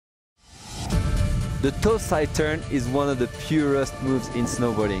The toe side turn is one of the purest moves in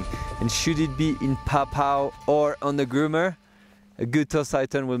snowboarding, and should it be in pow or on the groomer, a good toe side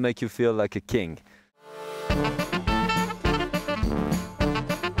turn will make you feel like a king.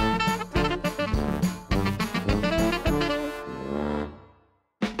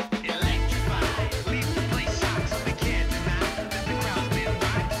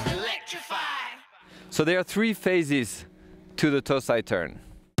 So there are 3 phases to the toe side turn.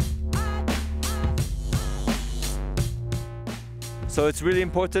 So it's really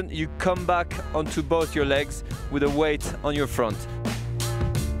important you come back onto both your legs with a weight on your front.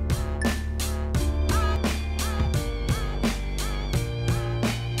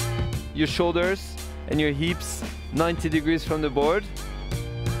 Your shoulders and your hips 90 degrees from the board.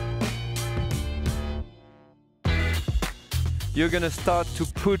 You're gonna start to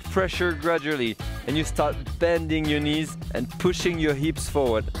put pressure gradually, and you start bending your knees and pushing your hips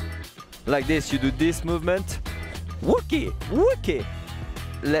forward. Like this, you do this movement. Wookie, wookie.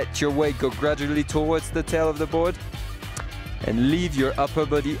 Let your weight go gradually towards the tail of the board and leave your upper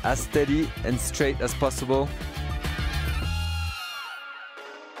body as steady and straight as possible.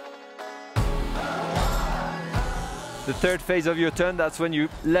 The third phase of your turn, that's when you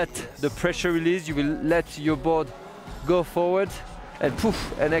let the pressure release. You will let your board go forward and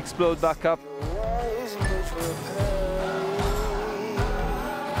poof, and explode back up.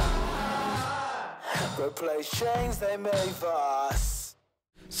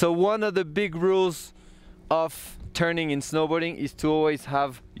 So one of the big rules of turning in snowboarding is to always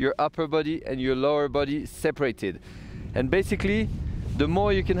have your upper body and your lower body separated. And basically, the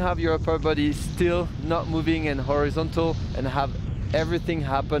more you can have your upper body still not moving and horizontal and have everything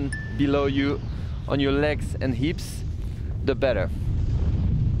happen below you on your legs and hips, the better.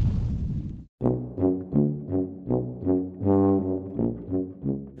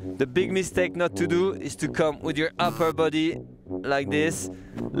 The big mistake not to do is to come with your upper body like this,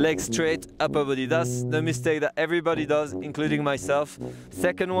 legs straight, upper body. That's the mistake that everybody does, including myself.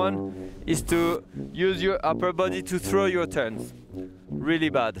 Second one is to use your upper body to throw your turns. Really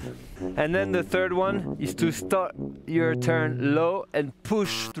bad. And then the third one is to start your turn low and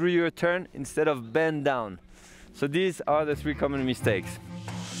push through your turn instead of bend down. So these are the 3 common mistakes.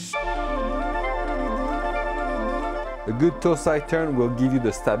 A good toe side turn will give you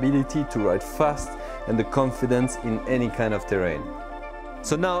the stability to ride fast and the confidence in any kind of terrain.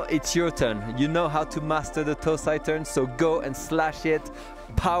 So now it's your turn. You know how to master the toe side turn, so go and slash it,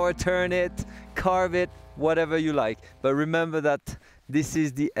 power turn it, carve it, whatever you like. But remember that this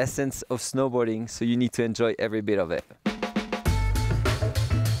is the essence of snowboarding, so you need to enjoy every bit of it.